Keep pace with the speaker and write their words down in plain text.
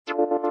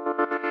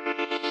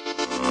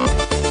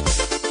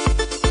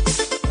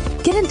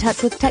in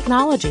touch with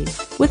technology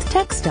with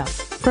Tech Stuff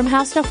from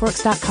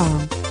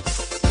HowStuffWorks.com.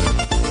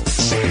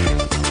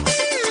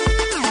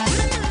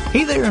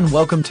 Hey there and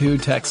welcome to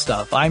Tech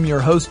Stuff. I'm your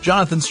host,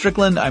 Jonathan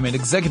Strickland. I'm an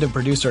executive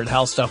producer at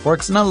How Stuff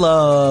Works, and I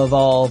love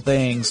all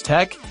things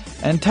tech.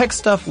 And Tech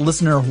Stuff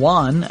listener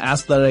Juan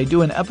asked that I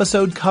do an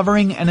episode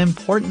covering an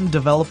important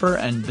developer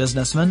and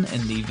businessman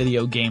in the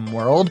video game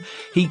world.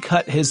 He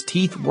cut his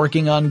teeth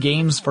working on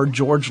games for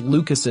George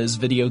Lucas's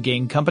video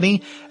game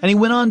company, and he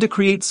went on to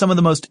create some of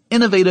the most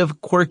innovative,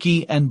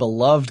 quirky, and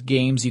beloved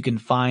games you can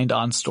find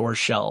on store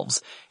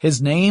shelves.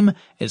 His name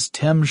is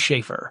Tim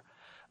Schafer.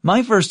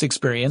 My first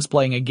experience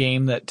playing a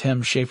game that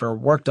Tim Schafer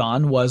worked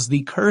on was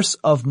The Curse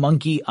of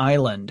Monkey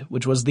Island,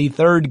 which was the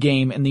third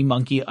game in the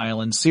Monkey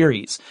Island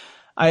series.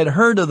 I had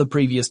heard of the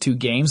previous two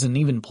games and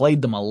even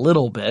played them a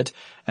little bit,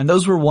 and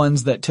those were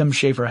ones that Tim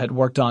Schafer had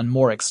worked on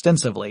more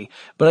extensively,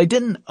 but I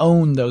didn't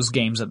own those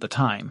games at the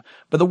time.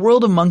 But the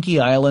world of Monkey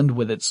Island,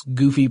 with its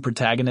goofy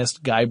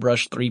protagonist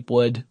Guybrush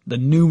Threepwood, the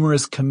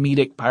numerous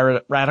comedic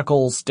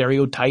piratical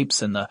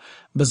stereotypes, and the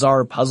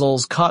bizarre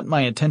puzzles caught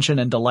my attention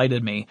and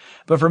delighted me.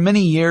 But for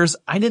many years,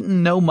 I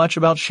didn't know much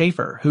about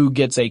Schafer, who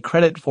gets a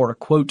credit for,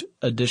 quote,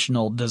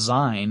 additional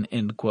design,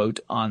 end quote,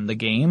 on the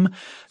game.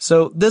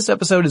 So this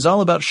episode is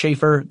all about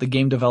Schafer, the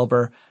game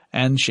developer,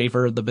 and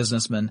Schafer, the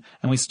businessman,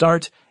 and we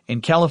start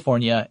in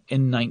California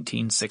in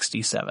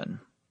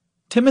 1967.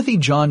 Timothy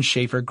John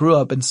Schafer grew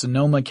up in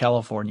Sonoma,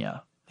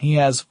 California. He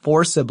has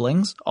 4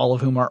 siblings, all of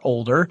whom are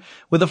older,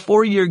 with a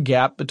 4-year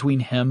gap between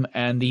him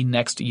and the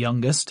next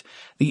youngest.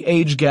 The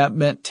age gap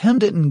meant Tim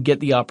didn't get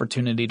the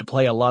opportunity to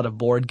play a lot of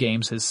board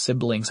games his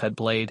siblings had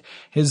played.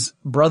 His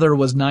brother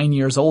was 9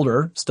 years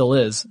older, still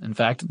is, in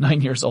fact,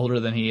 9 years older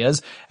than he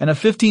is, and a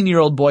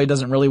 15-year-old boy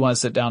doesn't really want to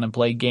sit down and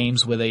play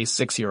games with a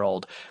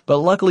 6-year-old. But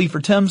luckily for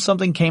Tim,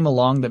 something came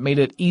along that made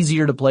it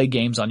easier to play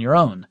games on your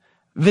own.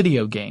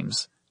 Video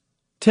games.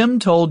 Tim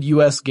told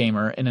US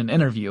Gamer in an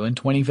interview in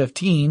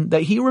 2015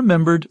 that he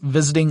remembered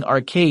visiting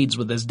arcades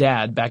with his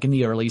dad back in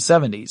the early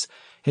 70s.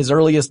 His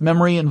earliest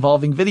memory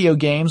involving video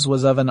games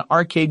was of an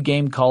arcade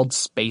game called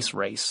Space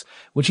Race,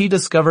 which he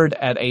discovered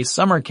at a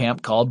summer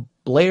camp called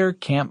Blair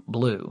Camp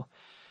Blue.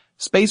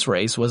 Space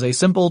Race was a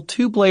simple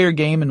 2-player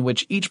game in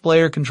which each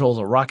player controls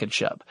a rocket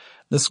ship.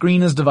 The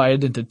screen is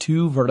divided into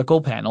 2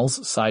 vertical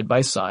panels side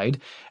by side,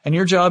 and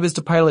your job is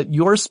to pilot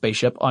your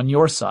spaceship on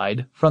your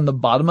side from the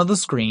bottom of the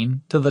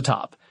screen to the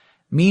top.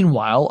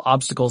 Meanwhile,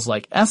 obstacles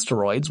like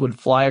asteroids would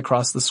fly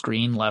across the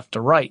screen left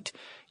to right.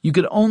 You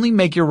could only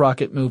make your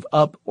rocket move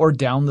up or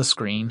down the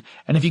screen,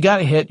 and if you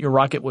got hit, your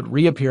rocket would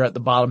reappear at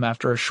the bottom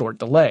after a short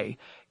delay.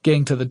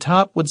 Getting to the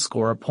top would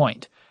score a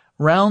point.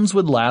 Rounds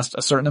would last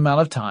a certain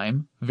amount of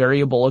time,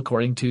 variable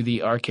according to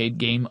the arcade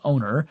game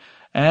owner,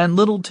 and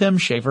little Tim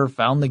Schafer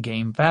found the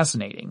game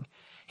fascinating.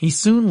 He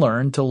soon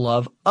learned to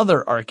love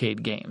other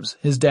arcade games.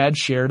 His dad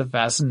shared a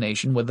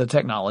fascination with the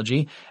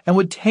technology and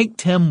would take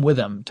Tim with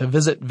him to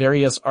visit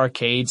various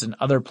arcades and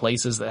other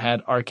places that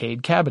had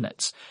arcade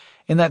cabinets.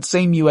 In that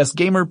same US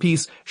Gamer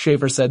piece,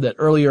 Schafer said that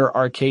earlier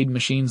arcade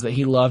machines that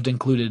he loved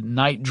included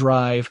Night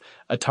Drive,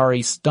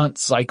 Atari Stunt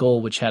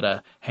Cycle, which had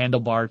a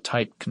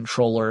handlebar-type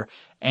controller,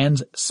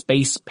 and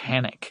Space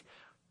Panic.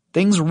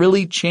 Things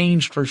really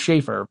changed for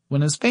Schafer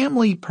when his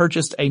family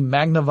purchased a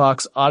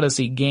Magnavox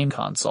Odyssey game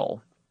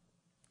console.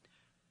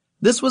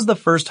 This was the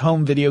first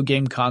home video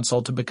game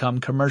console to become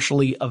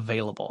commercially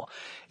available.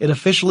 It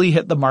officially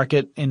hit the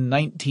market in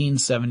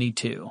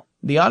 1972.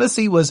 The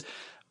Odyssey was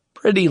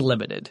pretty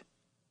limited.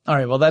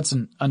 Alright, well that's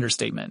an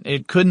understatement.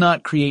 It could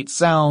not create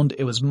sound,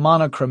 it was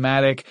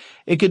monochromatic,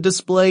 it could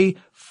display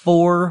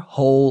 4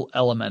 whole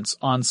elements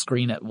on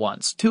screen at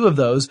once. 2 of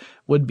those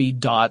would be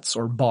dots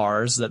or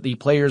bars that the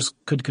players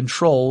could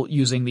control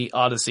using the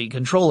Odyssey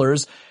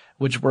controllers,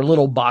 which were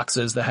little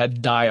boxes that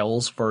had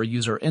dials for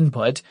user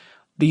input.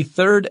 The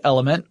third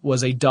element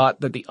was a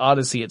dot that the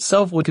Odyssey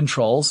itself would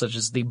control, such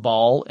as the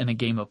ball in a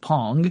game of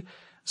Pong.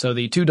 So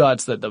the 2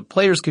 dots that the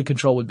players could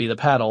control would be the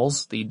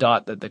paddles. The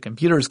dot that the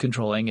computer is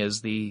controlling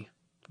is the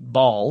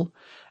ball.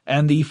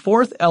 And the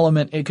 4th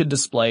element it could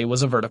display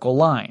was a vertical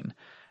line.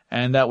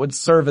 And that would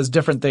serve as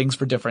different things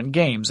for different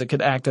games. It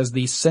could act as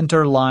the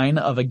center line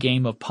of a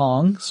game of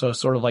Pong, so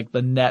sort of like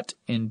the net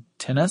in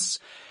tennis.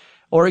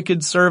 Or it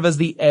could serve as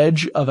the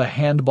edge of a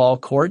handball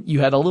court. You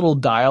had a little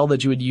dial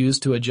that you would use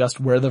to adjust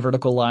where the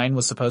vertical line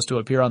was supposed to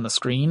appear on the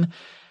screen.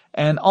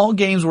 And all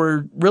games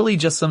were really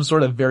just some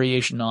sort of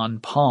variation on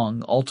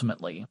Pong,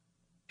 ultimately.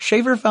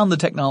 Schafer found the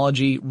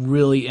technology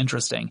really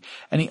interesting,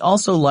 and he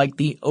also liked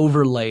the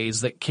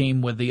overlays that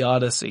came with the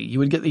Odyssey. You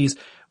would get these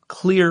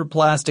clear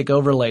plastic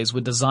overlays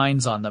with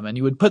designs on them, and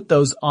you would put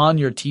those on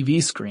your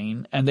TV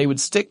screen, and they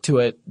would stick to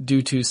it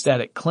due to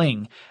static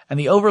cling, and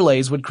the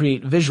overlays would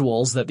create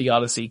visuals that the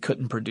Odyssey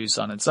couldn't produce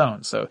on its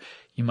own. So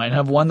you might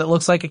have one that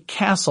looks like a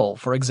castle,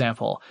 for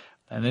example,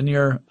 and then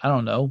you're,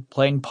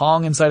 playing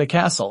Pong inside a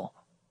castle.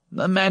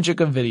 The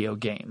magic of video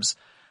games.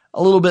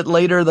 A little bit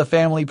later, the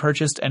family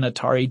purchased an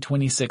Atari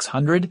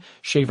 2600.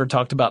 Schafer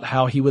talked about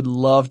how he would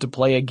love to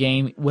play a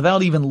game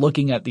without even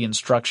looking at the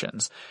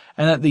instructions,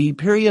 and that the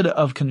period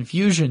of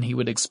confusion he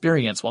would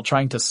experience while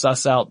trying to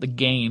suss out the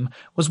game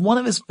was one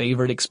of his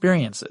favorite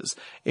experiences.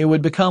 It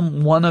would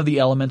become one of the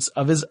elements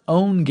of his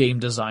own game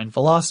design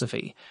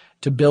philosophy,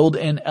 to build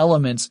in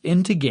elements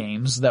into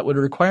games that would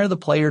require the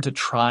player to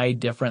try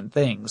different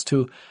things,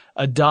 to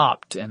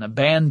adopt and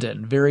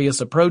abandon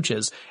various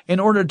approaches in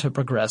order to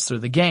progress through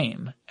the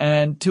game,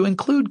 and to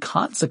include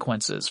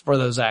consequences for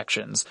those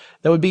actions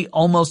that would be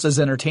almost as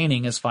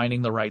entertaining as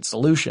finding the right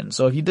solution.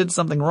 So if you did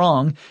something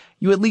wrong,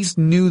 you at least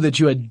knew that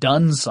you had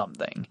done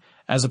something,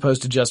 as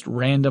opposed to just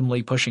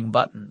randomly pushing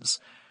buttons.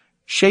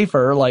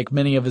 Schafer, like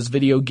many of his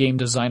video game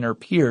designer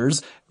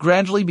peers,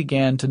 gradually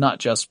began to not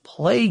just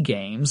play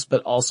games,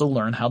 but also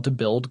learn how to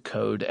build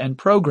code and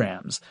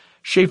programs.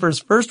 Schafer's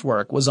first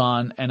work was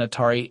on an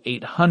Atari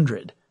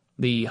 800,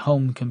 the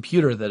home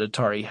computer that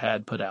Atari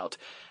had put out,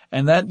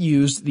 and that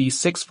used the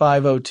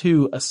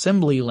 6502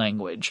 assembly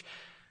language.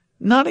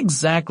 Not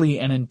exactly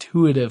an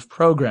intuitive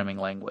programming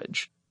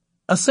language.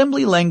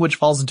 Assembly language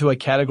falls into a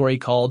category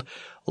called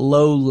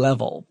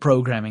low-level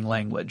programming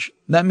language.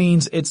 That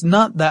means it's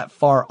not that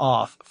far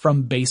off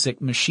from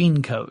basic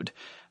machine code.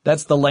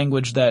 That's the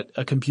language that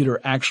a computer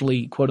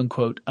actually,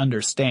 quote-unquote,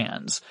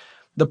 understands.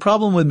 The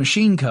problem with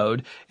machine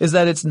code is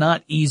that it's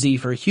not easy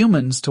for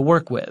humans to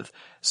work with.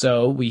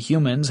 So we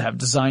humans have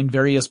designed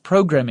various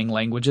programming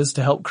languages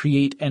to help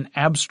create an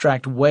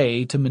abstract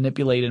way to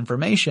manipulate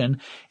information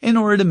in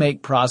order to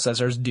make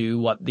processors do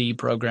what the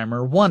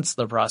programmer wants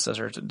the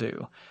processor to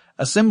do.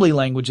 Assembly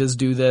languages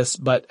do this,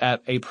 but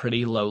at a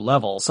pretty low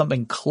level,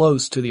 something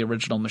close to the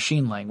original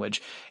machine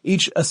language.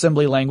 Each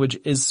assembly language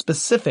is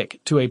specific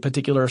to a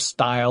particular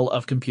style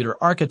of computer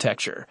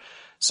architecture.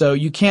 So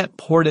you can't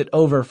port it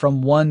over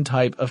from one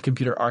type of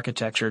computer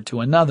architecture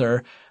to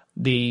another.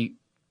 The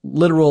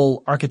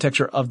literal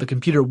architecture of the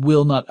computer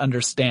will not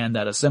understand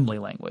that assembly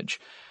language.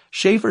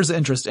 Schafer's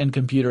interest in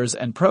computers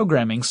and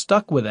programming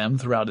stuck with him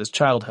throughout his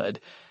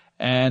childhood,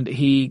 and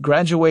he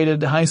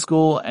graduated high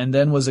school and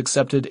then was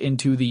accepted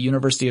into the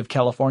University of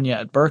California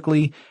at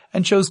Berkeley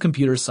and chose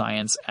computer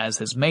science as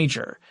his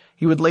major.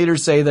 He would later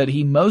say that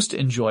he most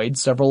enjoyed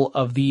several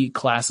of the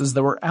classes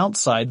that were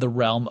outside the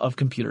realm of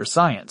computer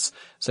science,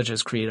 such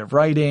as creative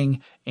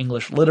writing,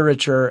 English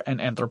literature,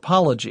 and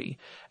anthropology.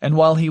 And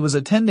while he was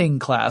attending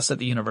class at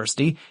the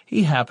university,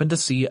 he happened to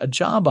see a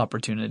job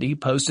opportunity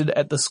posted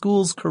at the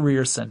school's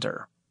career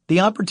center. The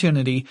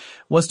opportunity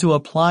was to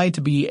apply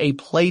to be a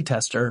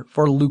playtester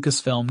for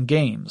Lucasfilm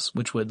Games,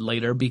 which would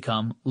later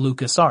become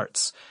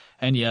LucasArts.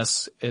 And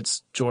yes,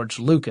 it's George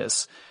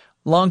Lucas.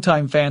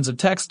 Longtime fans of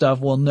tech stuff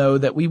will know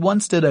that we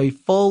once did a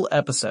full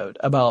episode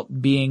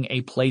about being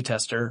a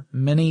playtester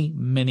many,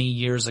 many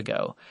years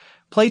ago.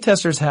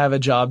 Playtesters have a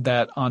job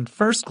that, on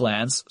first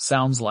glance,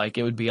 sounds like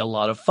it would be a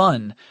lot of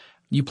fun.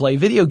 You play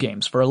video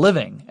games for a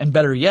living, and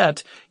better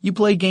yet, you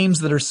play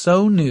games that are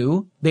so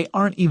new, they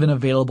aren't even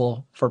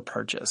available for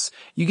purchase.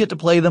 You get to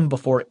play them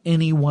before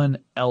anyone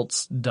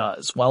else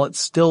does, while it's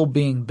still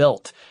being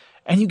built.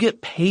 And you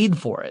get paid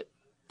for it.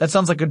 That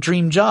sounds like a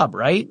dream job,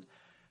 right?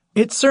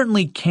 It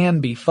certainly can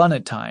be fun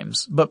at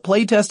times, but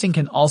playtesting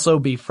can also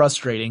be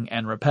frustrating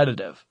and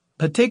repetitive,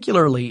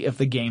 particularly if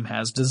the game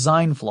has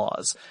design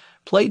flaws.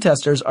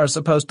 Playtesters are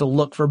supposed to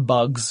look for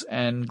bugs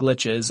and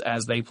glitches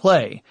as they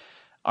play.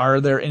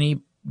 Are there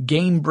any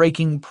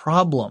game-breaking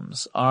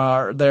problems?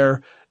 Are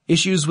there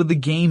issues with the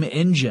game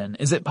engine?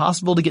 Is it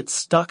possible to get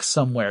stuck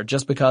somewhere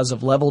just because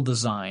of level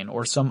design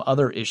or some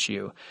other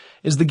issue?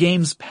 Is the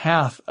game's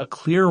path a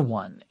clear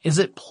one? Is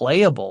it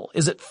playable?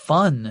 Is it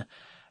fun?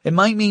 It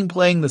might mean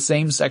playing the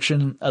same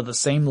section of the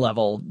same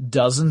level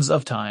dozens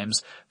of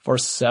times for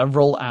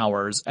several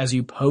hours as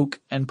you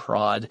poke and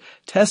prod,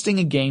 testing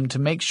a game to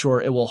make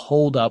sure it will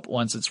hold up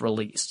once it's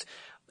released.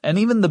 And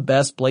even the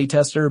best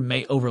playtester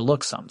may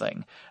overlook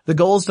something. The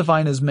goal is to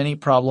find as many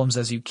problems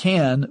as you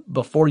can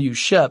before you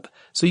ship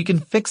so you can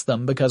fix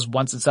them, because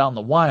once it's out in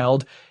the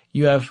wild,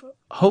 you have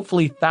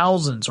hopefully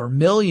thousands or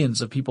millions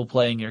of people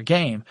playing your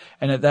game,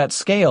 and at that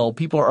scale,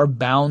 people are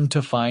bound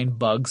to find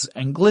bugs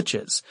and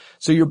glitches.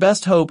 So your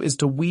best hope is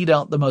to weed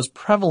out the most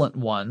prevalent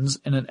ones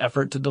in an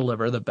effort to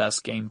deliver the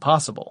best game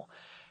possible.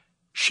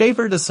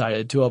 Schafer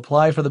decided to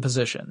apply for the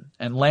position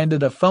and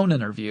landed a phone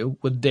interview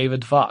with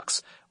David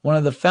Fox, one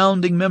of the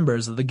founding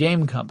members of the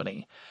game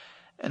company.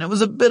 And it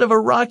was a bit of a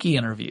rocky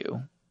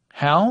interview.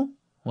 How?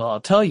 Well, I'll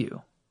tell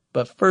you.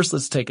 But first,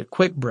 let's take a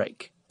quick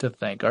break to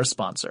thank our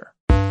sponsor.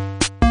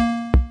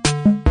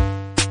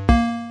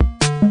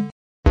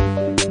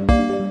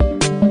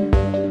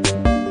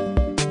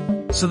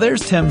 So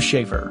there's Tim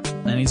Schafer,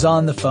 and he's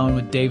on the phone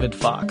with David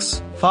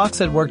Fox. Fox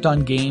had worked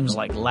on games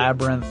like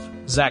Labyrinth,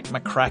 Zack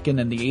McCracken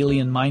and the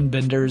Alien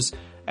Mindbenders,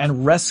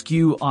 and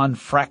Rescue on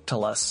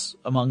Fractalus,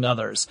 among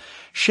others.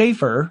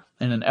 Schafer,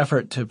 in an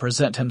effort to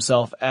present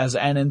himself as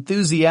an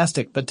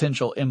enthusiastic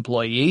potential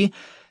employee,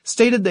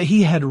 stated that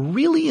he had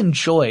really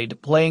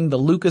enjoyed playing the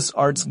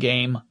LucasArts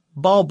game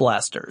Ball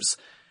Blasters.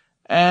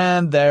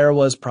 And there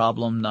was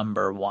problem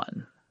number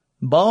one.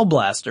 Ball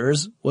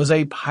Blasters was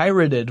a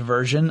pirated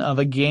version of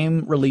a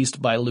game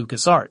released by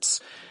LucasArts.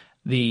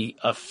 The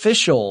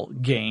official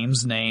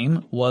game's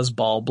name was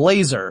Ball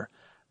Blazer,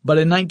 but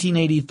in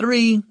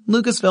 1983,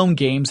 Lucasfilm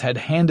Games had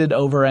handed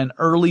over an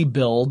early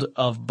build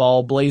of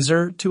Ball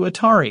Blazer to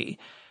Atari.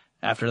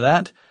 After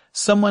that,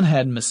 someone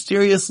had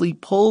mysteriously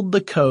pulled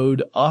the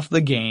code off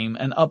the game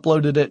and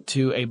uploaded it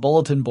to a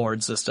bulletin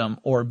board system,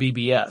 or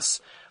BBS.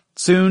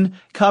 Soon,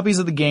 copies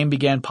of the game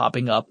began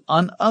popping up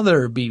on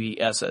other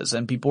BBSs,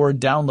 and people were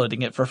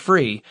downloading it for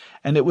free,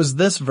 and it was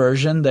this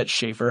version that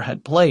Schafer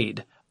had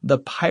played, the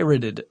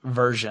pirated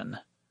version.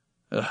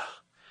 Ugh.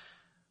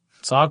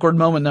 So awkward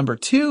moment number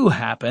 2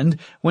 happened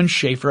when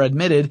Schafer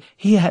admitted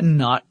he had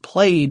not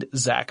played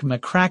Zack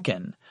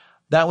McCracken.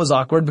 That was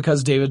awkward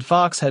because David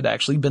Fox had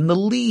actually been the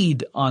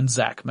lead on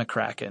Zack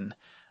McCracken.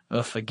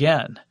 Ugh,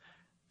 again.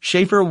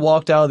 Schafer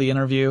walked out of the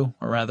interview,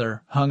 or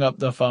rather hung up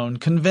the phone,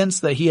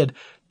 convinced that he had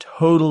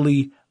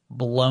totally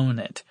blown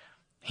it.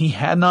 He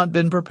had not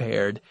been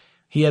prepared,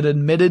 he had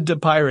admitted to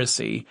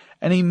piracy,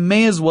 and he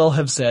may as well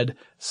have said,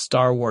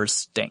 Star Wars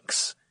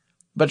stinks.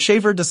 But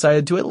Schafer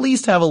decided to at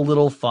least have a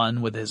little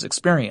fun with his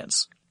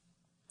experience.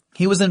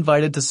 He was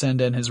invited to send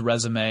in his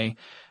resume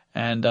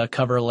and a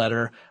cover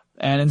letter,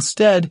 and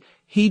instead,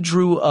 he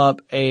drew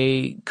up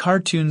a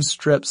cartoon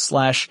strip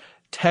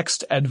 /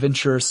 text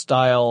adventure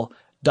style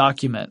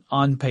document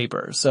on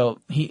paper. So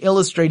he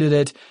illustrated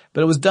it,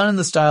 but it was done in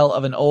the style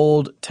of an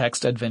old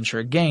text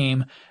adventure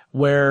game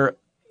where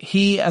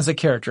he as a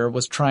character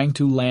was trying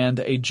to land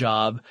a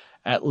job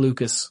at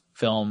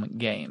Lucasfilm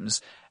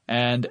Games.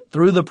 And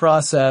through the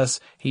process,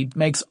 he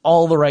makes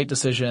all the right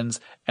decisions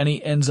and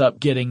he ends up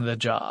getting the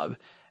job.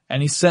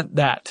 And he sent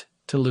that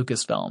to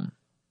Lucasfilm.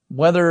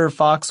 Whether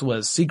Fox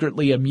was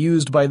secretly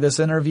amused by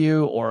this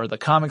interview or the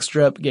comic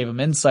strip gave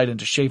him insight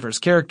into Schafer's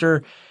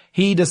character,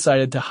 he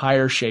decided to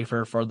hire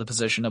Schafer for the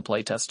position of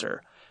playtester.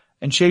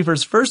 And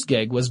Schafer's first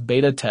gig was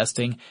beta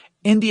testing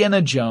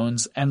Indiana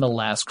Jones and the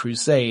Last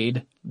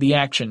Crusade, the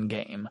action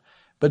game.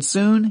 But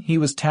soon he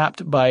was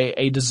tapped by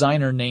a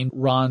designer named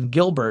Ron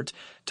Gilbert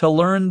to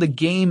learn the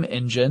game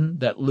engine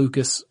that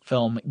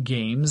Lucasfilm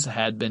Games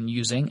had been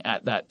using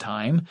at that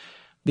time.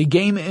 The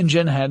game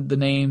engine had the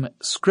name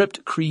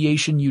Script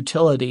Creation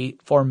Utility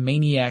for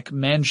Maniac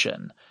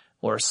Mansion,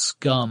 or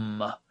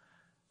SCUM.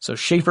 So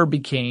Schafer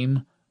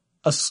became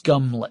a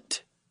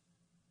scumlet.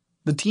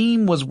 The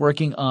team was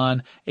working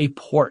on a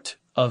port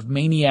of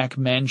Maniac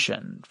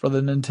Mansion for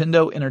the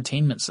Nintendo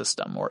Entertainment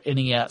System, or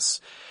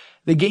NES.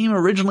 The game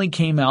originally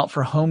came out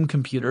for home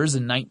computers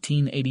in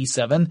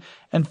 1987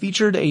 and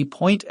featured a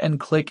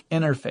point-and-click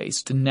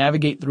interface to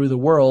navigate through the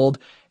world,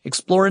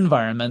 explore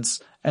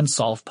environments, and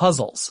solve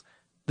puzzles.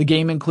 The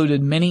game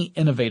included many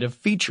innovative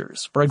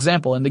features. For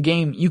example, in the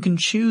game, you can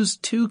choose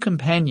 2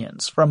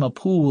 companions from a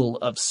pool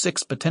of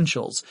 6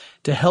 potentials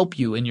to help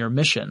you in your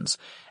missions.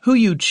 Who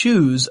you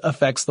choose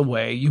affects the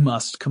way you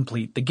must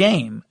complete the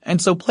game,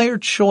 and so player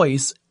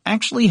choice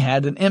actually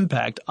had an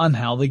impact on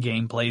how the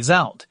game plays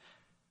out.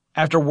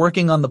 After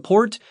working on the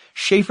port,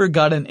 Schafer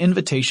got an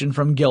invitation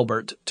from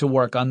Gilbert to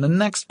work on the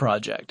next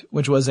project,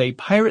 which was a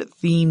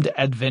pirate-themed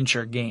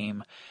adventure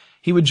game.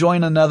 He would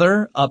join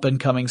another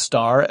up-and-coming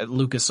star at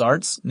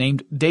LucasArts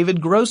named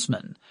David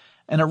Grossman,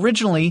 and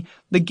originally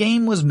the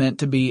game was meant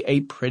to be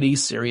a pretty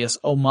serious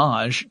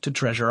homage to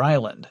Treasure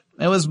Island.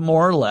 It was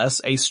more or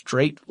less a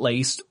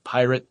straight-laced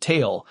pirate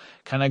tale,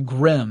 kind of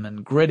grim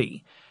and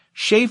gritty.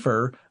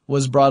 Schafer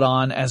was brought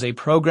on as a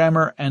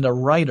programmer and a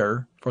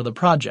writer for the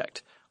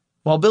project.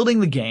 While building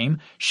the game,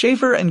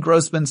 Schafer and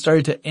Grossman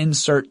started to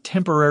insert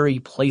temporary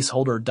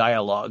placeholder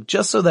dialogue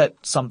just so that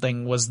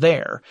something was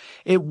there.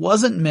 It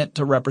wasn't meant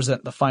to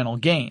represent the final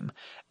game,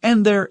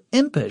 and their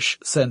impish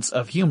sense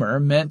of humor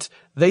meant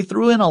they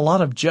threw in a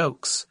lot of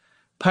jokes.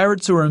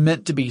 Pirates who were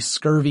meant to be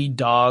scurvy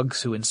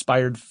dogs who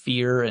inspired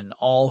fear in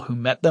all who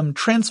met them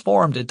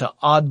transformed into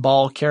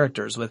oddball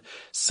characters with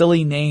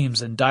silly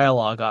names and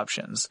dialogue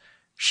options.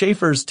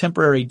 Schafer's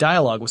temporary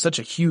dialogue was such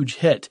a huge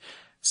hit,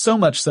 so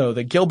much so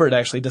that Gilbert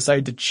actually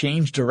decided to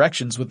change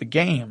directions with the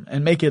game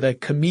and make it a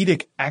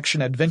comedic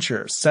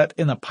action-adventure set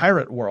in a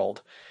pirate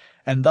world.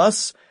 And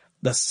thus,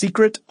 The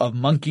Secret of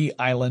Monkey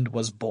Island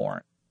was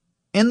born.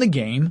 In the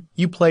game,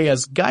 you play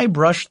as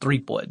Guybrush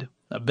Threepwood,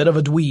 a bit of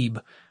a dweeb,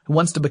 who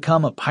wants to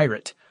become a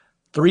pirate.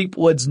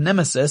 Threepwood's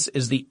nemesis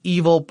is the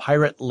evil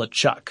pirate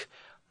LeChuck.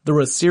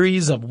 Through a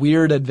series of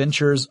weird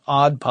adventures,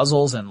 odd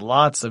puzzles, and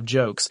lots of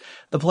jokes,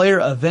 the player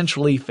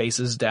eventually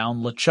faces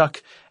down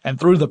LeChuck, and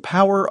through the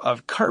power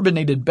of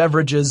carbonated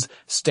beverages,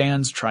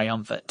 stands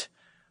triumphant.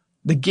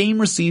 The game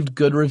received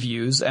good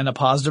reviews and a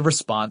positive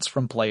response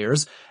from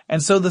players,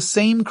 and so the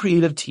same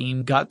creative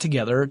team got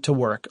together to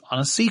work on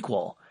a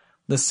sequel,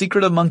 The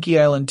Secret of Monkey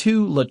Island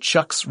 2: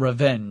 LeChuck's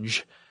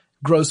Revenge.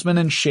 Grossman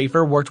and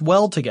Schafer worked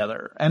well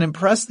together and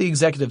impressed the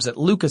executives at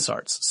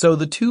LucasArts, so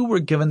the two were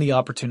given the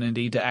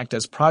opportunity to act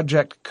as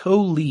project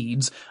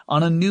co-leads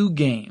on a new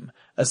game,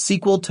 a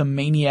sequel to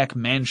Maniac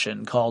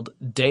Mansion called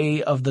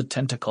Day of the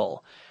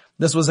Tentacle.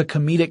 This was a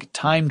comedic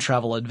time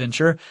travel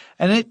adventure,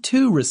 and it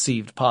too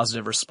received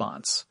positive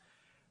response.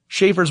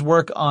 Schafer's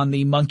work on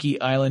the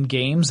Monkey Island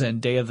games and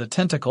Day of the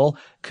Tentacle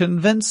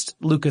convinced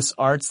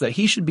LucasArts that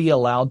he should be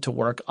allowed to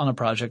work on a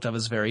project of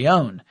his very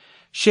own.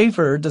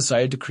 Schafer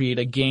decided to create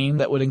a game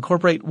that would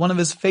incorporate one of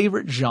his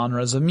favorite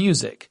genres of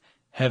music,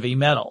 heavy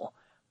metal.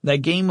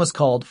 That game was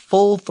called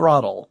Full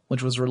Throttle,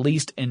 which was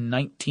released in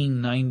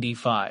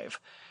 1995.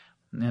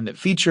 And it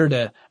featured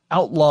an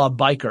outlaw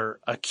biker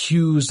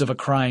accused of a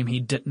crime he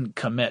didn't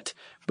commit,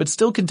 but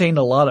still contained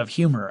a lot of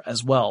humor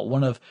as well,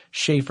 one of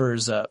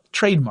Schafer's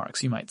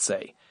trademarks, you might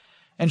say.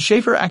 And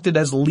Schafer acted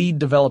as lead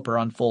developer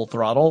on Full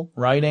Throttle,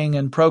 writing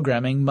and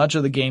programming much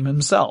of the game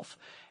himself.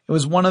 It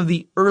was one of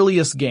the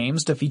earliest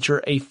games to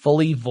feature a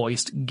fully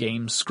voiced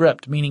game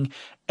script, meaning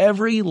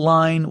every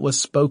line was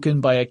spoken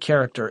by a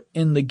character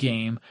in the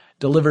game,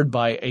 delivered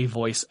by a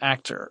voice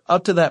actor.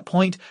 Up to that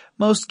point,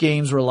 most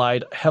games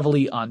relied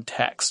heavily on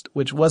text,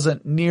 which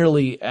wasn't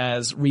nearly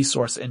as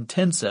resource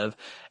intensive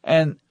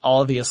and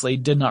obviously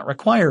did not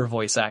require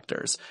voice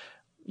actors.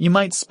 You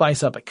might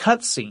spice up a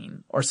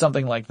cutscene or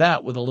something like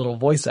that with a little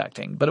voice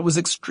acting, but it was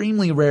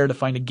extremely rare to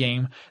find a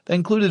game that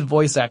included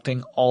voice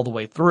acting all the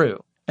way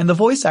through. And the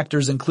voice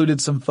actors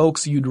included some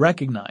folks you'd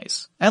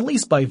recognize, at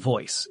least by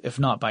voice, if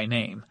not by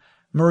name.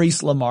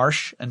 Maurice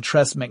LaMarche and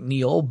Tress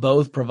MacNeille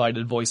both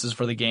provided voices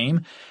for the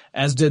game,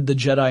 as did the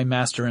Jedi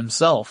Master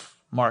himself,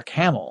 Mark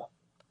Hamill.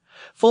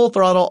 Full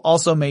Throttle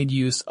also made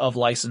use of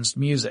licensed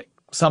music,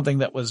 something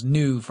that was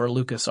new for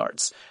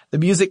LucasArts. The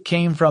music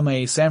came from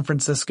a San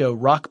Francisco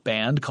rock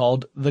band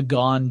called the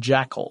Gone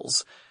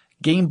Jackals.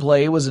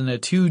 Gameplay was in a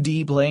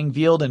 2D playing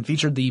field and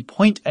featured the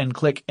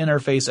point-and-click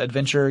interface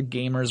adventure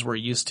gamers were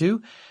used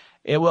to.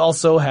 It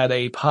also had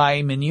a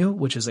pie menu,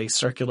 which is a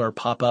circular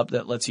pop-up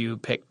that lets you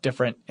pick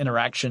different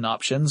interaction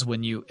options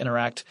when you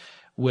interact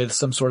with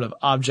some sort of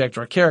object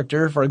or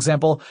character. For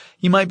example,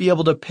 you might be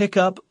able to pick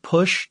up,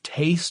 push,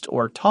 taste,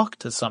 or talk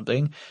to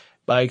something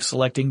by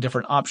selecting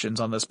different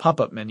options on this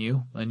pop-up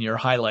menu when you're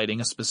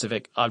highlighting a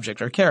specific object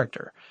or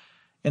character.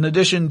 In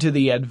addition to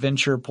the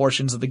adventure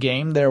portions of the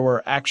game, there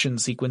were action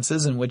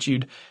sequences in which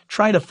you'd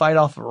try to fight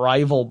off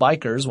rival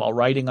bikers while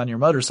riding on your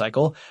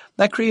motorcycle.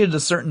 That created a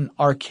certain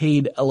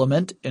arcade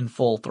element in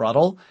Full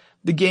Throttle.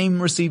 The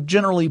game received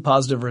generally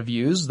positive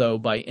reviews, though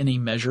by any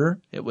measure,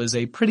 it was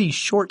a pretty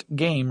short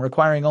game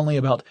requiring only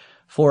about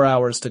 4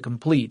 hours to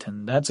complete,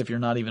 and that's if you're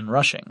not even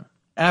rushing.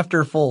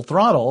 After Full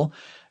Throttle,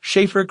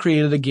 Schafer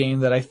created a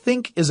game that I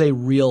think is a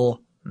real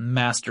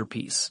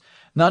masterpiece.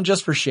 Not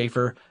just for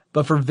Schafer,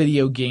 but for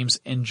video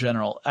games in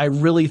general. I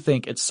really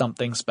think it's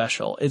something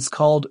special. It's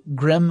called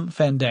Grim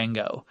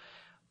Fandango.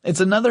 It's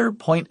another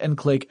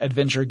point-and-click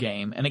adventure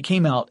game, and it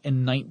came out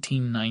in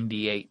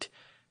 1998.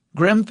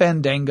 Grim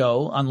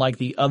Fandango, unlike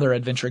the other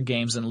adventure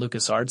games in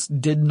LucasArts,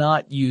 did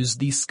not use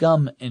the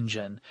Scum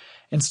engine.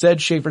 Instead,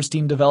 Schafer's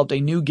team developed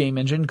a new game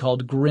engine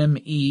called Grim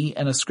E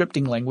and a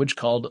scripting language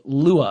called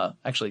Lua.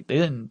 Actually, they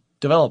didn't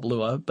develop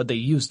Lua, but they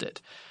used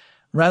it.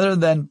 Rather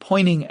than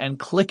pointing and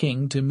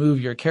clicking to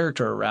move your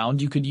character around,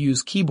 you could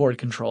use keyboard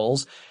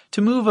controls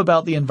to move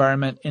about the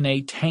environment in a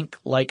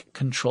tank-like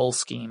control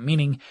scheme,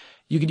 meaning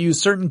you could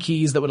use certain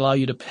keys that would allow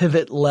you to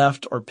pivot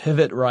left or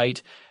pivot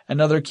right, and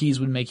other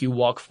keys would make you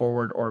walk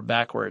forward or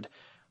backward.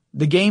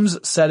 The game's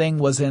setting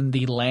was in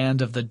the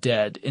Land of the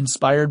Dead,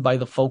 inspired by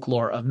the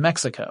folklore of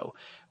Mexico,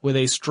 with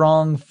a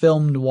strong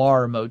film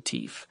noir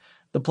motif.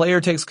 The player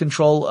takes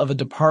control of a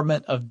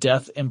Department of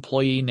Death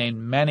employee named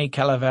Manny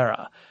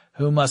Calavera,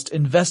 who must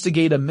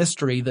investigate a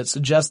mystery that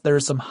suggests there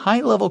is some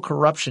high-level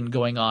corruption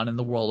going on in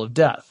the world of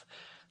death.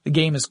 The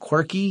game is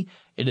quirky,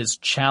 it is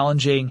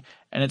challenging,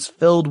 and it's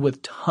filled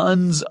with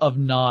tons of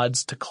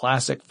nods to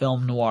classic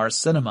film noir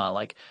cinema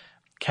like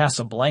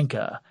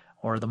Casablanca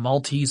or The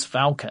Maltese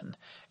Falcon.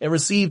 It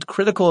received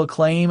critical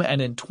acclaim,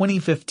 and in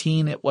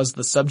 2015 it was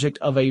the subject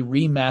of a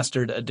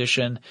remastered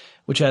edition,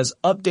 which has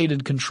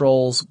updated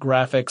controls,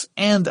 graphics,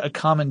 and a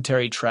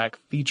commentary track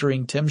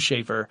featuring Tim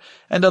Schafer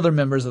and other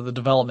members of the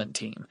development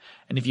team.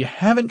 And if you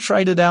haven't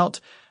tried it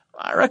out,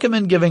 I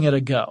recommend giving it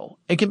a go.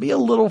 It can be a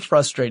little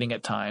frustrating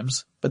at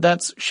times, but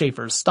that's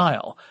Schafer's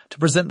style, to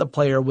present the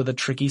player with a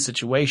tricky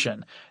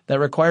situation that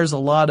requires a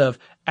lot of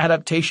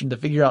adaptation to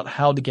figure out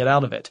how to get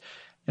out of it.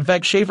 In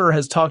fact, Schafer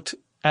has talked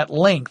at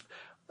length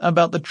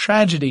about the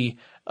tragedy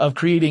of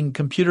creating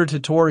computer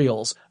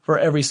tutorials for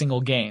every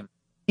single game.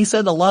 He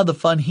said a lot of the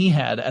fun he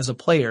had as a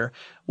player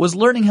was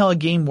learning how a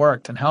game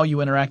worked and how you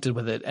interacted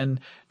with it and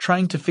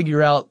trying to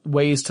figure out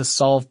ways to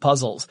solve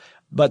puzzles,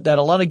 but that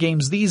a lot of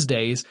games these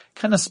days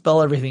kind of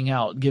spell everything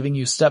out, giving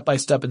you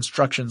step-by-step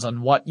instructions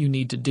on what you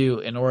need to do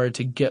in order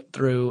to get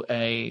through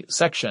a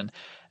section. And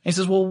he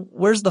says, well,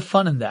 where's the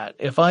fun in that?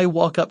 If I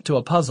walk up to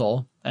a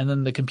puzzle and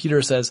then the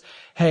computer says,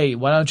 hey,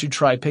 why don't you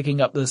try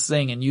picking up this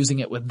thing and using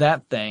it with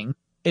that thing?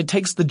 It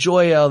takes the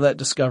joy out of that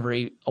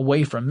discovery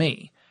away from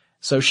me.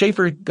 So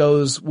Schafer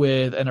goes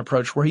with an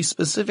approach where he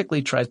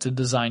specifically tries to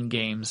design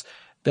games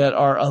that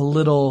are a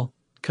little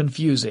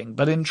confusing,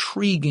 but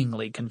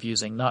intriguingly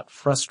confusing, not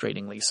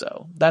frustratingly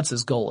so. That's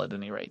his goal at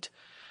any rate.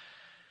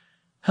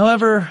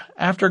 However,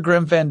 after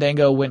Grim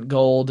Fandango went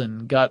gold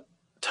and got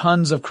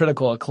tons of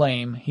critical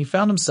acclaim, he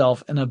found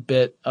himself in a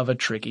bit of a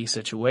tricky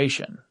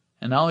situation.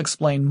 And I'll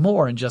explain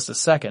more in just a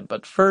second,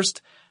 but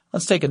first,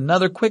 let's take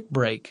another quick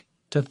break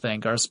to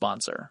thank our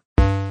sponsor.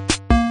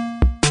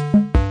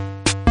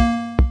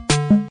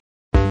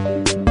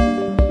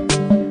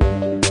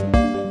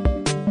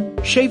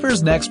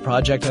 Schafer's next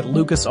project at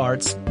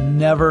LucasArts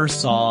never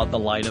saw the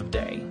light of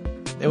day.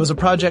 It was a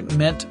project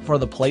meant for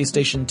the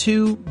PlayStation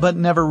 2, but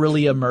never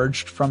really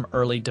emerged from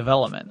early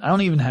development. I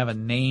don't even have a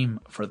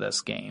name for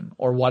this game,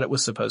 or what it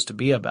was supposed to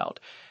be about.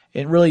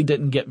 It really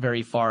didn't get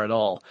very far at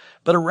all.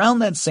 But around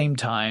that same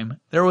time,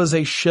 there was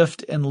a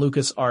shift in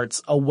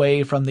LucasArts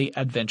away from the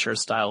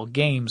adventure-style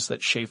games that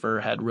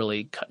Schafer had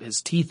really cut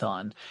his teeth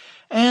on.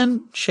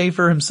 And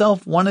Schafer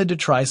himself wanted to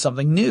try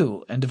something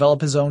new and develop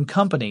his own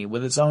company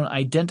with its own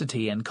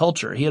identity and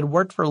culture. He had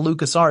worked for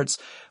LucasArts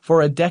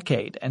for a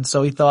decade, and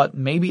so he thought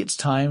maybe it's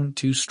time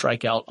to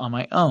strike out on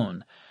my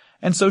own.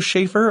 And so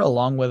Schafer,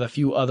 along with a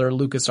few other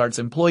LucasArts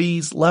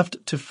employees,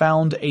 left to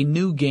found a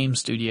new game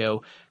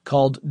studio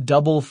called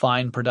Double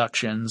Fine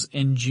Productions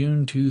in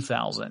June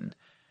 2000.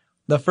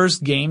 The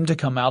first game to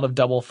come out of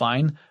Double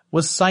Fine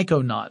was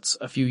Psychonauts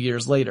a few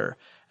years later,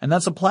 and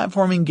that's a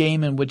platforming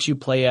game in which you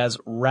play as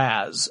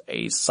Raz,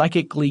 a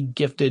psychically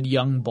gifted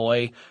young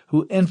boy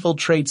who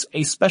infiltrates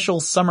a special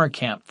summer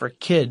camp for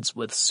kids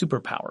with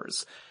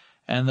superpowers.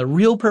 And the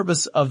real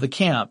purpose of the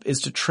camp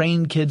is to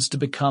train kids to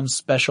become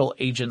special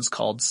agents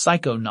called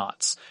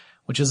Psychonauts,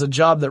 which is a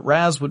job that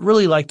Raz would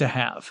really like to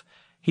have.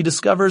 He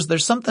discovers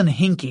there's something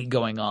hinky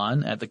going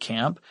on at the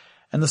camp,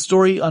 and the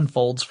story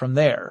unfolds from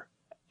there.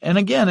 And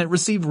again, it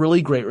received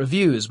really great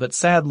reviews, but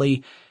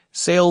sadly,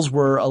 sales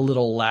were a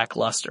little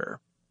lackluster.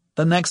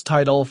 The next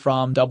title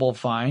from Double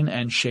Fine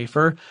and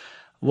Schafer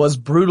was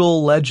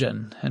Brutal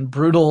Legend, and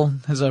Brutal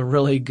is a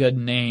really good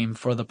name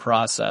for the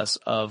process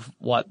of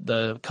what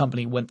the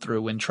company went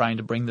through when trying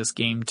to bring this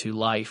game to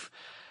life.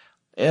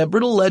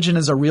 Brutal Legend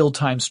is a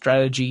real-time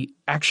strategy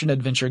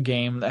action-adventure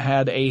game that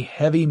had a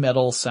heavy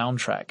metal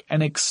soundtrack,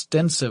 an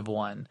extensive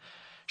one.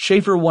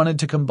 Schafer wanted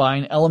to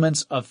combine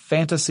elements of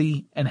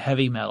fantasy and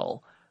heavy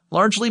metal,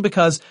 largely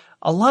because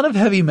a lot of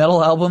heavy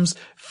metal albums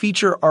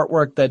feature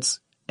artwork that's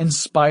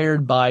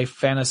inspired by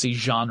fantasy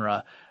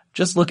genre.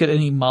 Just look at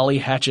any Molly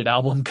Hatchet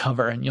album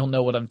cover and you'll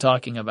know what I'm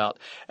talking about.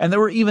 And there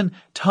were even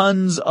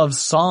tons of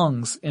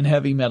songs in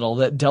heavy metal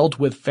that dealt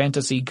with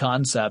fantasy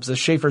concepts. As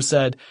Schafer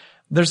said,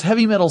 there's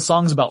heavy metal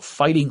songs about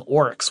fighting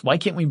orcs. Why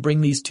can't we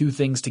bring these two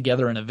things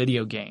together in a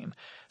video game?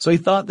 So he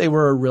thought they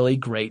were a really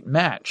great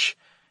match.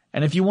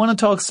 And if you want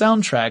to talk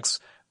soundtracks,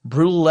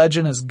 Brutal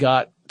Legend has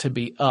got to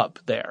be up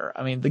there.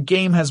 I mean, the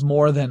game has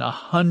more than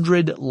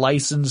 100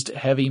 licensed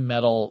heavy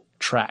metal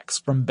tracks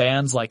from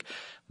bands like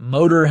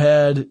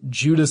Motorhead,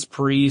 Judas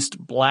Priest,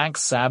 Black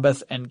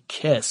Sabbath, and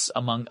Kiss,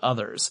 among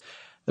others.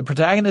 The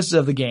protagonist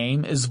of the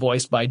game is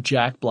voiced by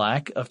Jack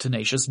Black of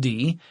Tenacious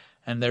D,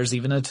 and there's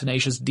even a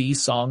Tenacious D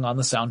song on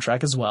the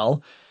soundtrack as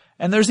well.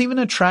 And there's even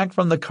a track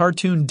from the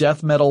cartoon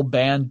death metal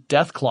band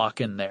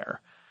Deathclock in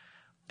there.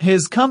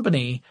 His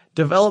company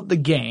developed the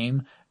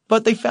game,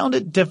 but they found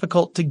it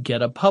difficult to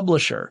get a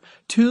publisher.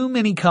 Too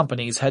many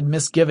companies had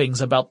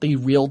misgivings about the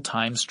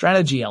real-time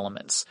strategy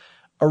elements.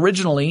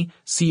 Originally,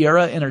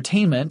 Sierra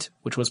Entertainment,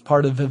 which was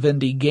part of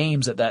Vivendi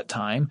Games at that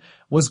time,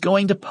 was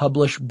going to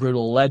publish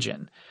Brutal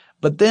Legend.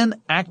 But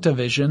then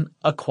Activision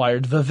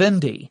acquired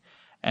Vivendi,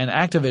 and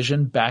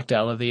Activision backed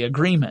out of the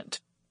agreement.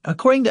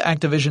 According to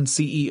Activision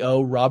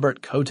CEO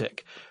Robert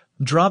Kotick,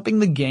 dropping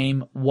the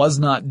game was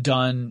not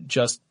done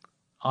just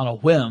on a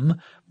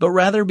whim, but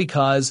rather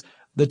because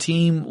the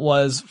team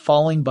was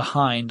falling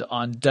behind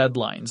on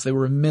deadlines. They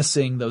were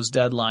missing those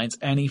deadlines,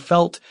 and he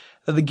felt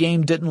that the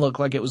game didn't look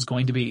like it was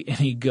going to be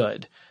any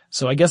good.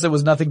 So I guess it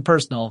was nothing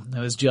personal, it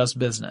was just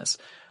business.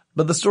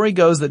 But the story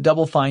goes that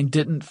Double Fine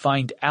didn't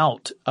find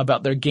out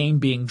about their game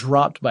being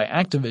dropped by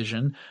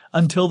Activision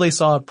until they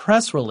saw a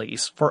press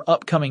release for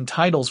upcoming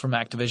titles from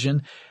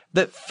Activision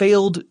that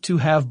failed to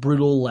have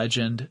Brutal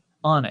Legend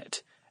on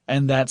it.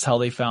 And that's how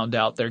they found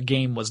out their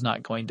game was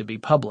not going to be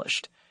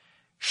published.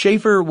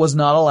 Schafer was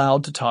not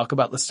allowed to talk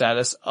about the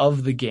status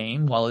of the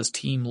game while his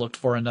team looked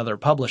for another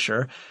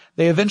publisher.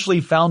 They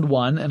eventually found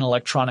one in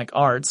Electronic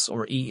Arts,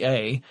 or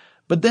EA,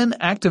 but then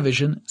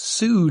Activision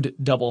sued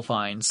Double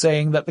Fine,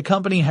 saying that the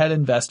company had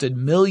invested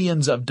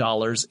millions of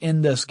dollars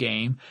in this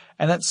game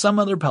and that some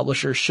other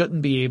publisher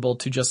shouldn't be able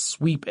to just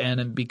sweep in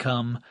and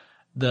become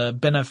the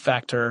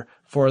benefactor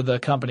for the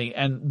company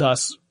and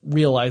thus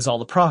realize all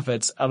the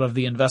profits out of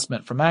the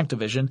investment from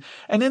Activision.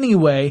 And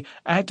anyway,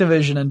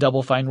 Activision and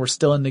Double Fine were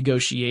still in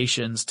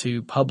negotiations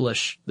to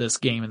publish this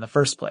game in the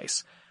first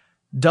place.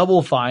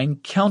 Double Fine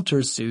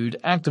countersued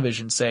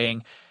Activision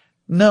saying,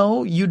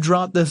 "No, you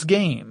dropped this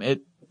game.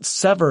 It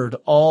severed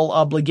all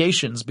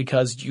obligations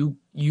because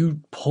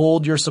you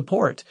pulled your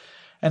support."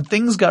 And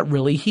things got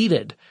really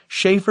heated.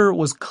 Schafer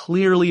was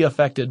clearly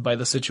affected by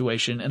the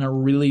situation in a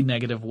really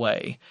negative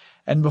way.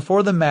 And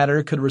before the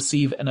matter could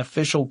receive an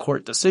official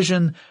court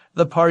decision,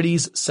 the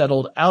parties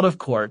settled out of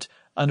court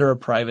under a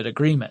private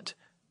agreement.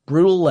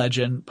 Brutal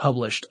Legend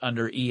published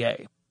under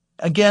EA.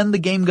 Again, the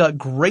game got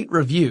great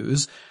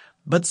reviews,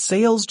 but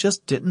sales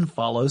just didn't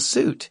follow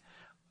suit.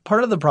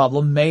 Part of the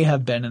problem may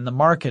have been in the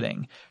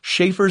marketing.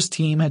 Schafer's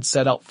team had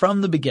set out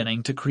from the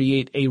beginning to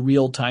create a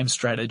real-time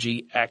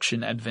strategy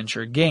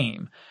action-adventure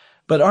game.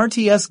 But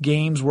RTS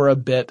games were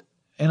in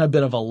a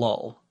bit of a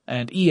lull,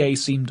 and EA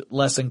seemed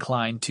less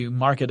inclined to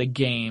market a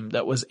game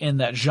that was in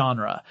that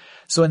genre.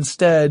 So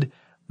instead,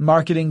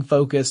 marketing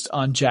focused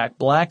on Jack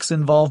Black's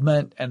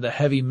involvement and the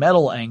heavy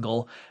metal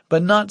angle,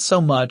 but not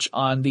so much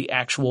on the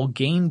actual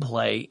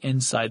gameplay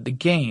inside the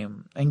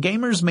game. And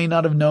gamers may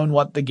not have known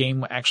what the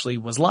game actually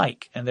was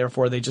like, and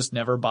therefore they just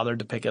never bothered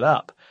to pick it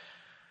up.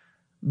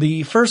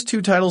 The first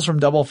two titles from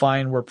Double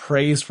Fine were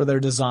praised for their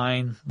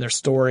design, their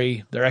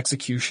story, their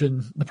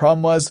execution. The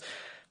problem was,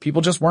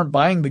 people just weren't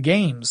buying the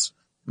games.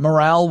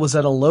 Morale was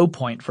at a low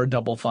point for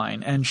Double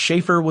Fine, and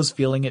Schafer was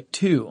feeling it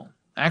too.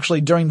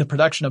 Actually, during the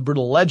production of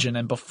Brutal Legend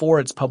and before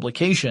its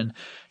publication,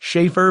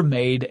 Schafer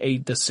made a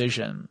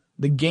decision.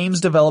 The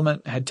game's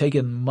development had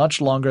taken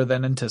much longer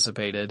than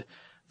anticipated.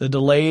 The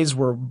delays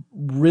were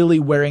really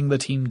wearing the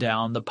team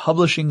down. The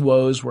publishing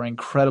woes were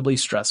incredibly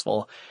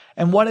stressful.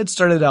 And what had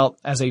started out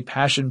as a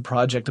passion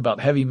project about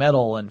heavy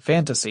metal and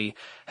fantasy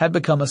had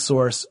become a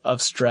source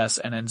of stress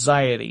and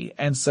anxiety.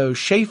 And so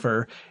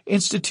Schafer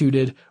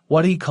instituted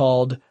what he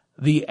called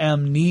the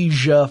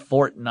Amnesia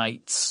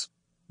Fortnights.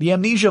 The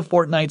Amnesia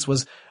Fortnights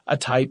was a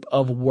type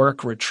of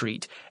work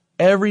retreat.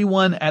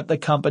 Everyone at the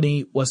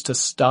company was to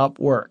stop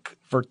work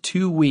for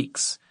 2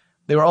 weeks.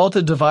 They were all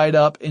to divide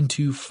up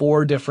into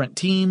 4 different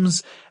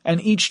teams, and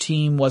each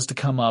team was to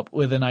come up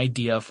with an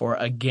idea for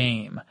a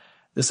game.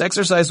 This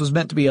exercise was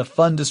meant to be a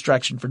fun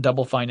distraction for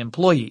Double Fine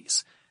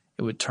employees.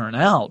 It would turn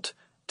out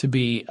to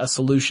be a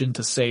solution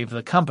to save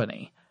the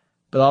company.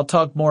 But I'll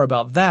talk more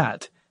about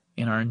that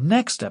in our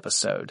next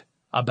episode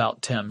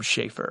about Tim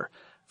Schafer.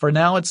 For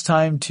now, it's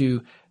time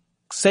to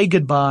say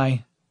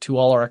goodbye to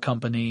all our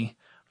company.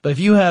 But if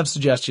you have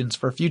suggestions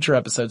for future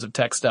episodes of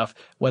Tech Stuff,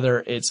 whether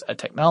it's a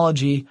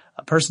technology,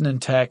 a person in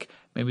tech,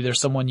 maybe there's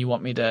someone you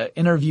want me to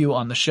interview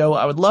on the show,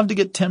 I would love to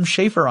get Tim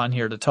Schafer on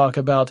here to talk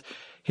about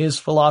his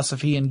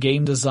philosophy in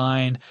game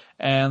design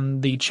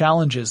and the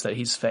challenges that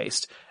he's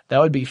faced. That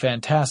would be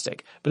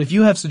fantastic. But if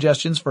you have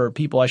suggestions for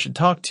people I should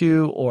talk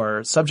to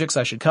or subjects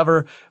I should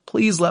cover,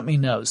 please let me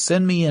know.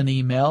 Send me an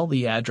email.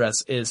 The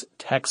address is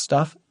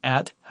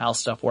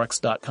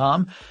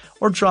techstuff@howstuffworks.com,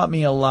 or drop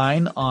me a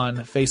line on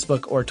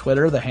Facebook or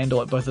Twitter. The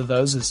handle at both of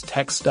those is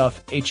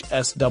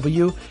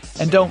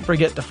techstuffhsw. And don't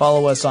forget to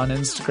follow us on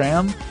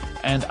Instagram.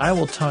 And I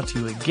will talk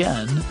to you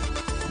again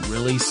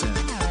really soon.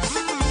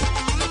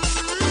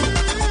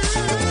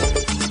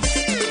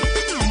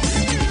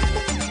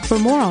 For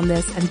more on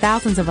this and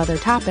thousands of other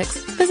topics,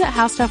 visit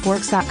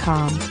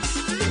howstuffworks.com.